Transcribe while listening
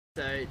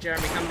So,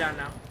 Jeremy, come down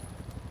now.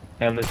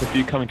 And there's a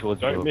few coming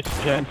towards you. Don't miss,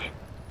 Jen.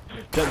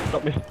 Jen,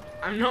 stop missing.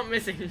 I'm not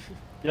missing.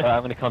 Yeah,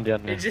 I'm gonna come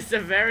down now. It's just a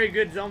very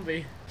good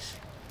zombie.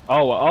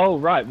 Oh,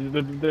 right.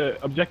 The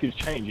objectives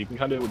change. You can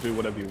kind of do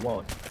whatever you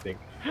want, I think.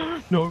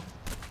 No.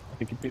 I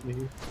think he bit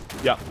me.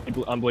 Yeah,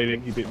 I'm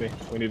bleeding. He bit me.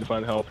 We need to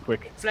find health,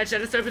 quick. Fletch, I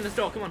just opened the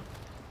store. Come on.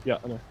 Yeah,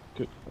 I know.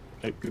 Good.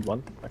 Okay, good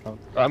one. I can't.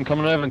 I'm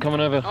coming over. I'm coming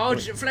over. Oh,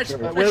 Fletch.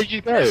 Where did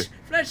you go?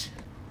 Fletch.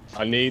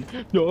 I need.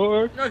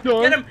 No. No,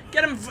 No.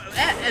 get him.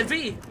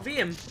 V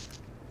him.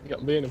 You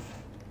got me in him.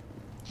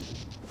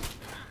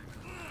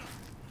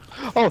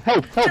 Oh,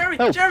 help!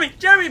 Help!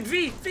 Jeremy,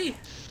 V.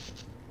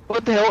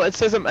 What the hell? It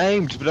says I'm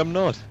aimed, but I'm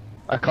not.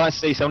 I can't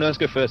see. Someone else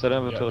go first. I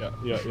don't have a torch.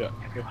 Yeah.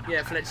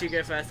 Yeah, Fletch, you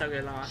go first. I'll go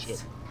last.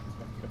 Shit.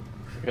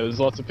 Okay, there's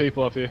lots of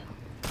people up here.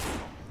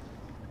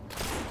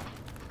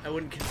 I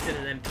wouldn't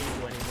consider them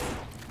people anymore.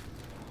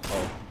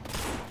 Oh.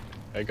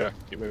 There you go.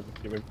 Keep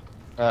moving.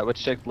 Alright,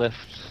 let's check left.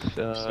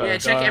 Yeah,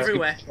 check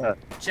everywhere.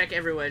 Check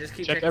everywhere. Just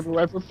keep checking. Check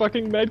everywhere for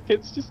fucking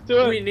medkits. Just do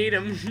it. We need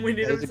them. We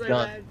need them so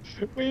bad.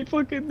 We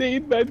fucking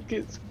need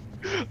medkits.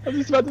 I'm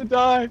just about to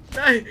die.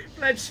 No,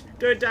 Fletch,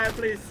 don't die,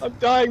 please. I'm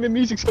dying. The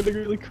music's getting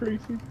really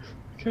creepy.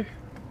 Okay.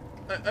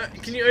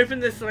 Can you open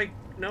this? Like,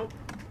 nope.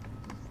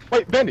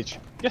 Wait, bandage.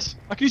 Yes,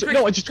 I can use it.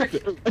 No, I just dropped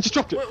it.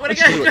 Where'd it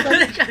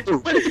go?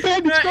 Where's the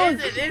bandage going?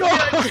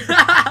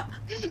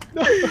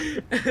 No.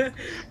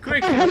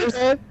 Quick.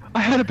 I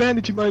had a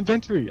bandage in my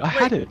inventory. I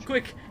had it.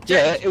 Quick.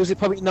 Yeah, it was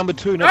probably number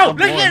 2, not Oh,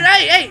 number look 1. here!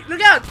 Hey,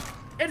 look out!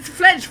 It's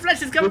Fletch.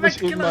 Fletch is coming It back was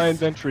to in kill my us.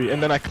 inventory,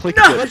 and then I clicked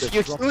No! it.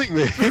 You're killing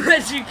me.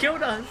 Fletch, you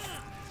killed us.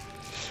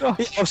 Oh,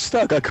 I was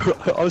stuck.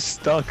 I was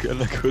stuck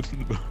and I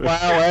couldn't move. wow,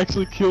 I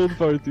actually killed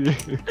both of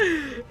you.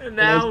 And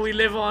now we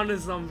live on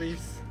as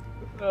zombies.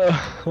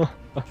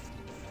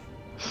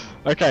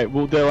 Okay,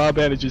 well there are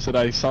bandages that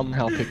I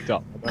somehow picked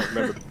up. I don't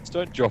remember. Just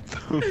don't drop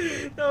them.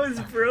 That was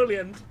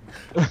brilliant.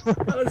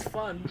 That was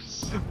fun.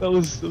 That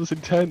was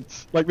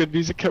intense. Like the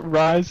music kept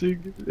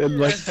rising, and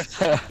like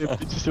if you're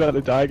just about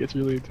to die, it gets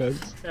really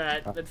intense.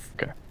 Alright, let's.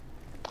 Okay.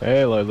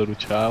 Hello, little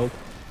child.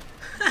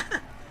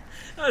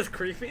 That was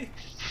creepy.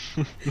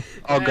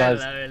 Oh,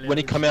 guys, Hello, when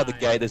you come out the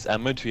little gate, there's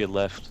ammo to your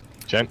left.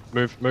 Jen,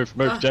 move,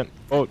 Jen.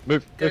 Oh,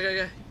 move.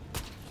 Go.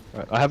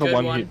 Right, I have a Good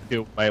one-hit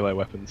kill melee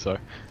weapon, so.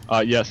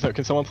 Yeah, so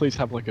can someone please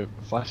have like a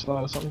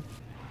flashlight or something?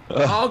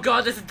 Oh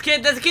god, there's a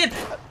kid!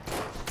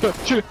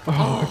 Shoot it!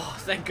 Oh,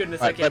 thank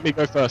goodness I Right, can. let me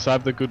go first. I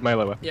have the good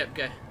melee weapon. Yep,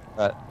 go.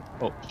 Right,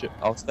 Oh shit!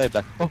 I'll stay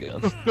back. Oh,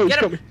 Again. no, he's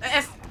Get got him!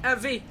 me.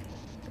 V!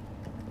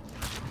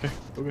 Okay,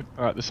 all good.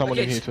 All right, there's someone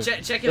Okay, in here too.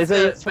 check if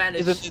the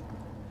bandage.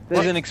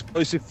 There's an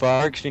explosive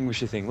fire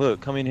extinguisher thing. Look,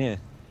 come in here.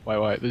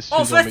 Wait, this.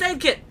 Oh, first aid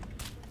kit!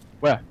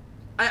 Where?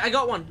 I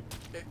got one.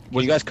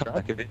 Well, you guys come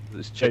back a bit.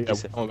 Let's check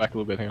this out. I'm back a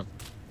little bit. Hang on.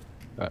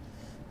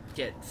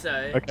 Kit, so.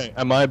 Okay,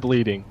 am I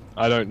bleeding?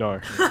 I don't know.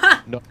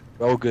 No,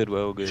 we're all good.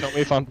 We're all good. Tell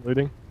me if I'm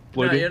bleeding.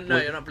 No, you're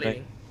not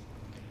bleeding.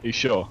 Are you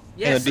sure?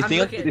 Yes, do you I'm think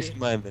I looking can at put this you. in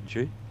my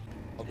inventory?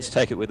 I'll just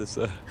take it with us,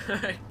 though.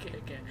 Okay.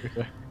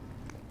 Okay.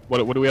 What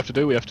do we have to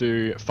do? We have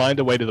to find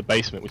a way to the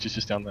basement, which is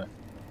just down there.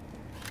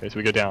 Okay, so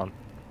we go down.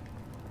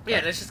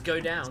 Yeah, let's just go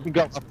down.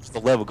 Go up the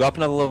level. Go up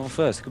another level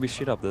first. There could be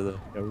shit up there, though.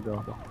 Yeah, we'll go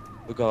up.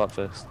 We'll go up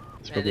first.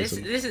 Man, this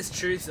is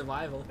true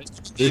survival.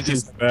 This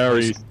is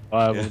very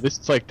survival. Yeah. This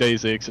is like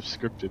DayZ except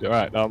scripted.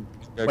 Alright, Go,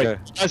 wait, go. you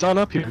guys aren't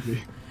up here with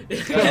me.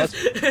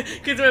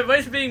 Because we're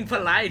both being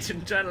polite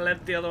and trying to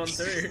let the other one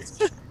through.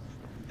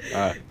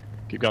 Alright,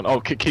 keep going. Oh,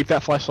 keep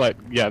that flashlight.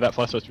 Yeah, that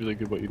flashlight's really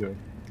good what you're doing.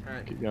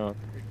 Alright, Keep going.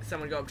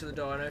 someone go up to the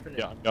door and open it.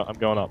 Yeah, I'm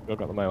going up. I've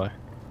got the melee.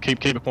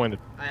 Keep it pointed.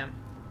 I am.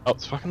 Oh,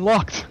 it's fucking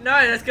locked. No,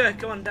 let's go.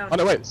 Come on, down. Oh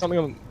no, wait,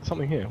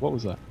 something here. What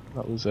was that?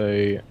 That was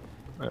a.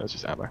 It's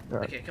just ammo.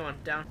 Alright. Okay, come on,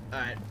 down.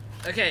 Alright.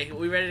 Okay,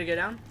 we ready to go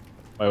down?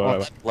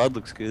 Wait. Blood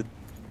looks good.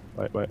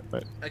 Wait.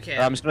 Okay.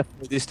 I'm just gonna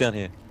throw this down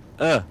here.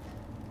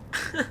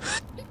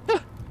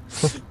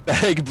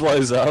 Bag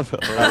blows up.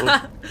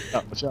 Oh,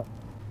 watch out.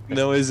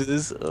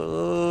 Noises.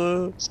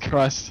 Jesus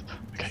Christ.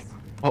 Okay.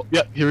 Oh,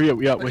 yeah, here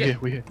we are. We're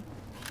Okay. here.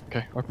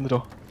 Okay, open the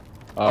door.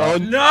 Oh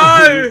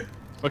No!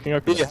 Fucking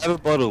open. Here, have a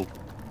bottle.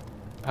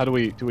 How do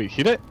we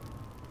hit it?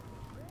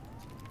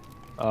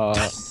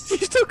 You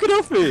took it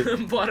off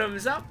me.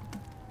 Bottoms up.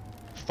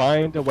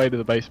 Find a way to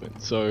the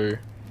basement. So.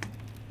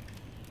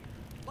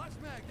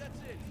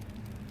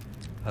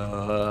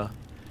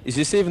 Is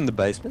this even the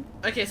basement?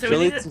 Okay, so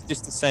Surely we need it's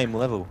just the same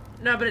level.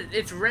 No, but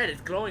it's red.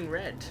 It's glowing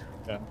red.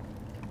 Yeah.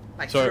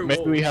 Like So through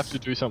maybe we walls. have to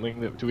do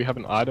something. Do we have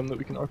an item that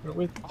we can open it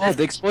with? Oh,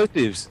 the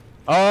explosives.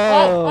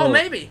 Oh,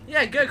 maybe.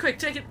 Yeah, go quick.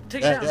 Take it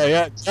down.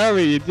 Yeah.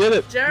 Jeremy, you did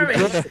it. Jeremy,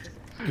 You did it.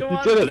 come You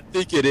on. did I it.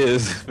 think it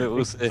is, but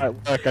we'll see.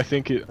 Alright, look, I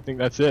think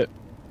that's it.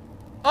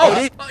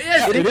 Oh,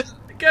 yes. It is?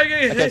 Go.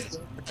 Okay.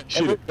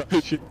 Shoot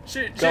it. Shoot.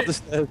 Shoot. Go up the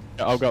stairs.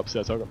 Yeah, I'll go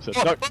upstairs. No.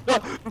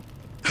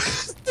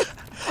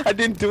 I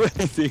didn't do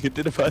anything. I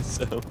did it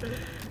myself.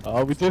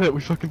 Oh, we did it.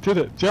 We fucking did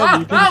it. Jeremy,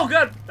 you did Oh,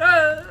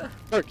 God.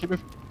 No, keep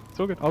moving. It's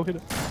all good. I'll hit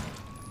it.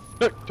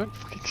 No, don't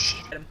fucking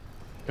shoot Hit it. him.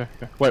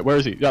 Okay. Wait, where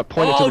is he? Yeah,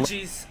 point it to Oh, the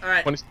jeez.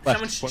 Alright, Point it to the left.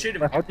 someone should shoot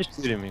him. I'll just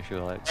shoot him if you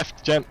like.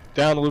 left. Jump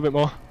down a little bit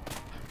more.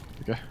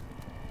 Okay.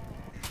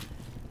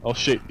 Oh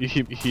shit, he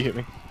hit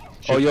me.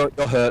 Oh, Shit.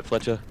 you're hurt,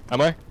 Fletcher.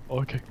 Am I? Oh,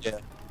 okay. Yeah.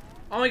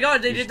 Oh my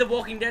god, they did the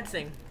Walking Dead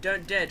thing.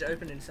 Don't dead,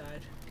 open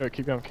inside. Go,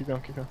 keep going.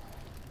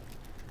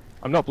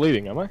 I'm not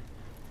bleeding, am I?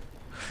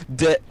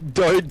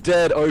 Don't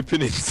dead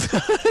open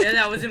inside. Yeah,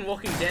 that was in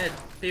Walking Dead.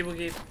 People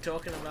keep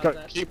talking about Go,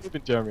 that. keep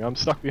moving, Jeremy. I'm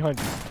stuck behind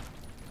you.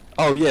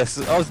 Oh yes,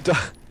 I was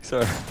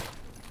sorry.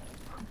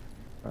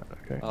 Right,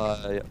 okay.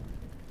 Yeah.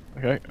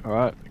 Okay,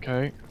 alright,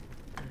 okay.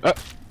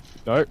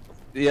 No.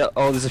 Yeah.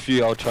 Oh, there's a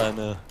few. I'll try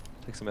and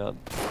take some out.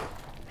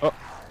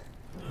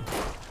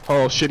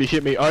 Oh shit, he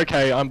hit me.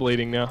 Okay, I'm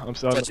bleeding now. I'm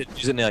starting. Fletcher,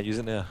 use it now. Use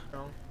it now.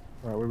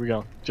 Alright, where we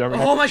going? Jeremy.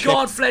 Oh my shit.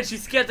 god, Fletch, you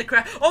scared the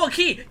crap. Oh,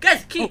 key!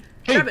 Guys, key! Oh,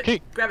 key, Grab it!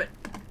 key. Grab it!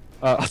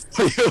 I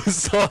thought it was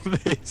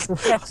zombies.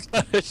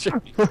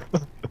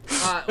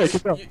 Hey,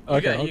 keep going. You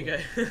Okay, go.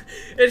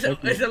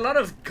 It's a lot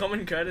of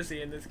common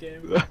courtesy in this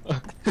game.